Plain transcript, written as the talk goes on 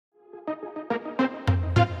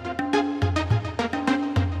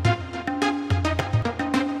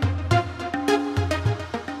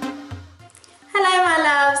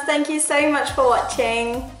thank you so much for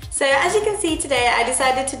watching. So as you can see today, I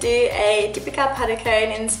decided to do a Deepika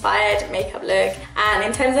Padukone inspired makeup look, and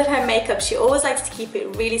in terms of her makeup, she always likes to keep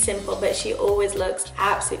it really simple, but she always looks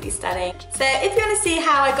absolutely stunning. So if you want to see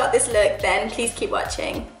how I got this look, then please keep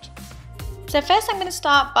watching. So first I'm going to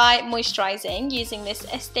start by moisturising using this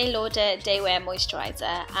Estee Lauder Day Wear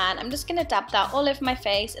Moisturiser, and I'm just going to dab that all over my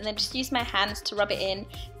face and then just use my hands to rub it in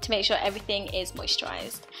to make sure everything is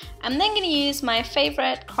moisturised. I'm then going to use my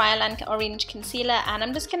favourite Kryolan Orange Concealer, and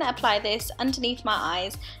I'm just going to apply this underneath my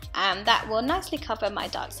eyes, and that will nicely cover my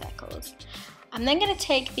dark circles. I'm then going to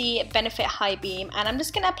take the Benefit High Beam and I'm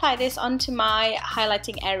just going to apply this onto my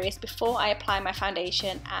highlighting areas before I apply my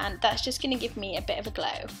foundation, and that's just going to give me a bit of a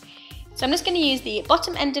glow. So I'm just going to use the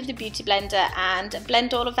bottom end of the Beauty Blender and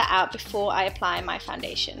blend all of that out before I apply my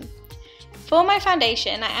foundation. For my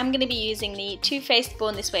foundation, I am going to be using the Too Faced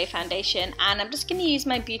Born This Way foundation, and I'm just going to use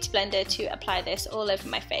my Beauty Blender to apply this all over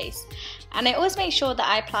my face. And I always make sure that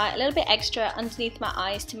I apply a little bit extra underneath my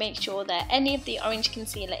eyes to make sure that any of the orange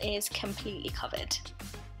concealer is completely covered.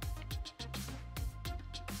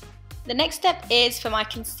 The next step is for my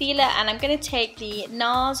concealer, and I'm going to take the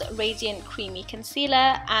NARS Radiant Creamy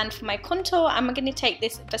Concealer, and for my contour I'm going to take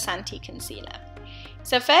this Vasanti concealer.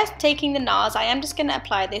 So first, taking the NARS, I am just going to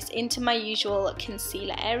apply this into my usual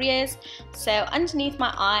concealer areas, so underneath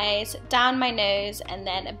my eyes, down my nose, and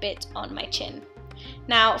then a bit on my chin.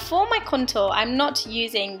 Now for my contour, I'm not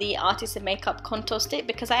using the Artisan Makeup contour stick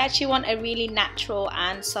because I actually want a really natural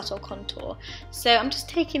and subtle contour. So I'm just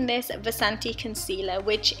taking this Vasanti concealer,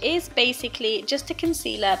 which is basically just a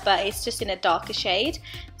concealer but it's just in a darker shade.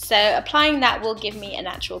 So applying that will give me a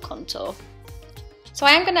natural contour. So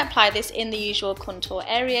I am going to apply this in the usual contour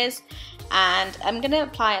areas, and I'm going to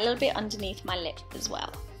apply a little bit underneath my lip as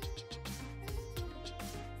well.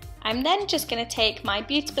 I'm then just going to take my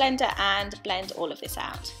Beauty Blender and blend all of this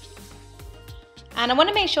out. And I want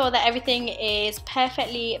to make sure that everything is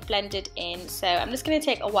perfectly blended in, so I'm just going to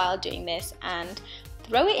take a while doing this and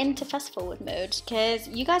throw it into fast forward mode because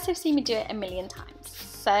you guys have seen me do it a million times.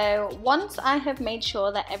 So once I have made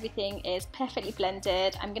sure that everything is perfectly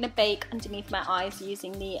blended, I'm going to bake underneath my eyes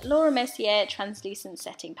using the Laura Mercier Translucent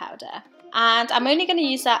Setting Powder. And I'm only going to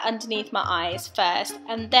use that underneath my eyes first,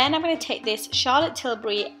 and then I'm going to take this Charlotte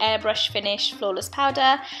Tilbury Airbrush Finish Flawless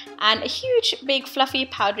Powder and a huge big fluffy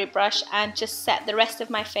powdery brush and just set the rest of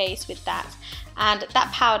my face with that. And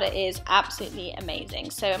that powder is absolutely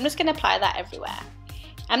amazing, so I'm just going to apply that everywhere.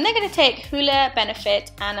 I'm then going to take Hoola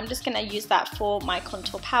Benefit and I'm just going to use that for my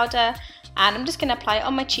contour powder, and I'm just going to apply it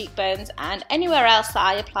on my cheekbones and anywhere else that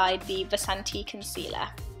I applied the Vasanti concealer.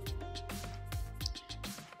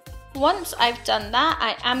 Once I've done that,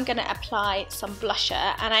 I am going to apply some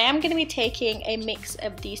blusher, and I am going to be taking a mix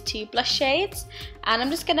of these two blush shades and I'm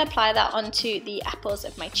just going to apply that onto the apples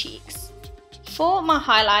of my cheeks. For my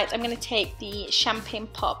highlight, I'm going to take the Champagne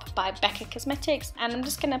Pop by Becca Cosmetics and I'm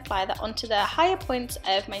just going to apply that onto the higher points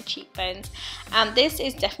of my cheekbones, and this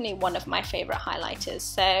is definitely one of my favourite highlighters,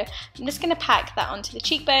 so I'm just going to pack that onto the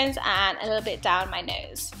cheekbones and a little bit down my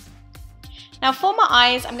nose. Now for my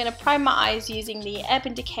eyes, I'm going to prime my eyes using the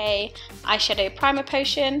Urban Decay Eyeshadow Primer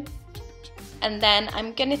Potion, and then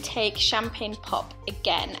I'm going to take Champagne Pop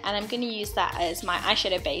again and I'm going to use that as my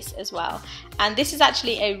eyeshadow base as well. And this is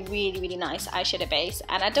actually a really nice eyeshadow base,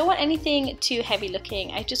 and I don't want anything too heavy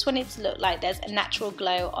looking, I just want it to look like there's a natural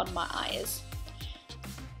glow on my eyes.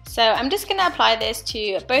 So I'm just going to apply this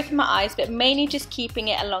to both of my eyes, but mainly just keeping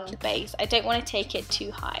it along the base. I don't want to take it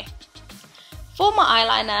too high. For my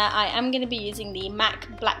eyeliner, I am going to be using the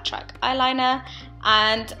MAC Black Track eyeliner,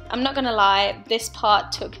 and I'm not going to lie, this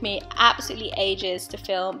part took me absolutely ages to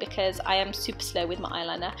film because I am super slow with my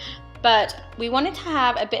eyeliner. But we wanted to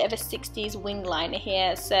have a bit of a 60s wing liner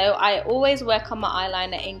here, so I always work on my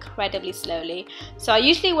eyeliner incredibly slowly. So I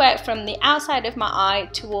usually work from the outside of my eye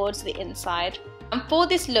towards the inside. And for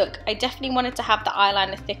this look, I definitely wanted to have the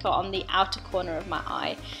eyeliner thicker on the outer corner of my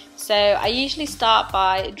eye. So I usually start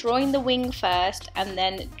by drawing the wing first and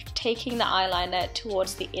then taking the eyeliner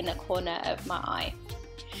towards the inner corner of my eye.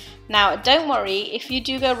 Now don't worry, if you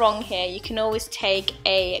do go wrong here, you can always take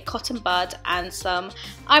a cotton bud and some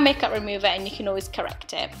eye makeup remover and you can always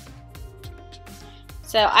correct it.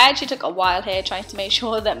 So I actually took a while here trying to make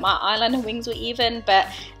sure that my eyeliner wings were even, but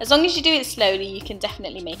as long as you do it slowly, you can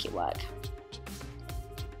definitely make it work.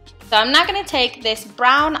 So I'm now going to take this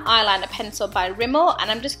brown eyeliner pencil by Rimmel and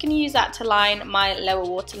I'm just going to use that to line my lower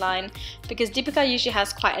waterline because Deepika usually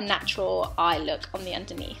has quite a natural eye look on the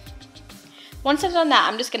underneath. Once I've done that,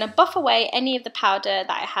 I'm just going to buff away any of the powder that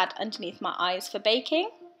I had underneath my eyes for baking.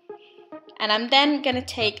 And I'm then going to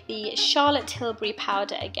take the Charlotte Tilbury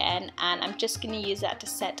powder again, and I'm just going to use that to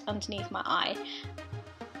set underneath my eye.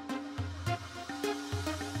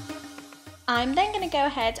 I'm then going to go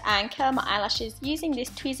ahead and curl my eyelashes using this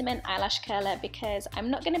Tweezerman eyelash curler because I'm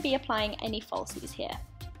not going to be applying any falsies here.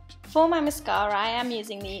 For my mascara, I am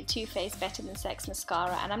using the Too Faced Better Than Sex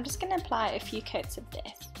mascara, and I'm just going to apply a few coats of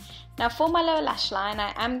this. Now for my lower lash line,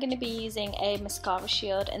 I am going to be using a mascara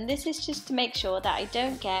shield, and this is just to make sure that I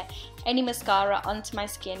don't get any mascara onto my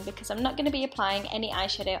skin because I'm not going to be applying any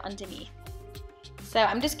eyeshadow underneath. So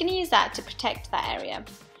I'm just going to use that to protect that area.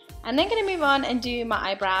 I'm then going to move on and do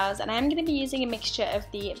my eyebrows, and I'm going to be using a mixture of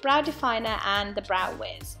the brow definer and the brow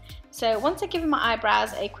wiz. So once I've given my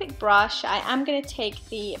eyebrows a quick brush, I am going to take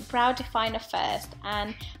the brow definer first,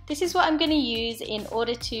 and this is what I'm going to use in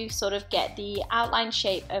order to sort of get the outline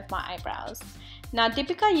shape of my eyebrows. Now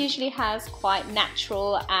Deepika usually has quite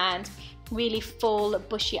natural and really full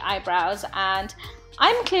bushy eyebrows, and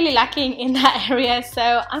I'm clearly lacking in that area,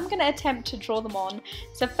 so I'm going to attempt to draw them on.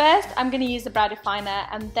 So first I'm going to use the brow definer,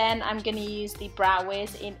 and then I'm going to use the brow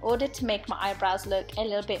wiz in order to make my eyebrows look a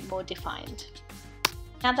little bit more defined.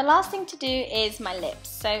 Now the last thing to do is my lips.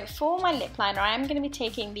 So for my lip liner, I am going to be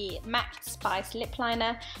taking the MAC Spice lip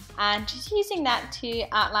liner and just using that to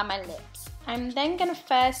outline my lips. I'm then going to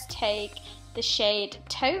first take the shade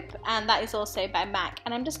Taupe, and that is also by MAC,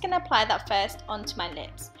 and I'm just going to apply that first onto my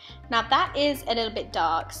lips. Now that is a little bit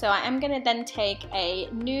dark, so I am going to then take a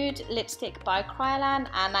nude lipstick by Kryolan,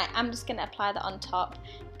 and I am just going to apply that on top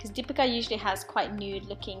because Deepika usually has quite nude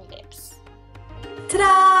looking lips.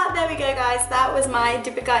 Ta-da! There we go guys, that was my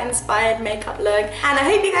Deepika inspired makeup look, and I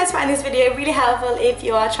hope you guys find this video really helpful if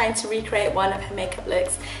you are trying to recreate one of her makeup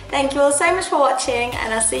looks. Thank you all so much for watching,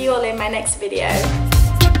 and I'll see you all in my next video.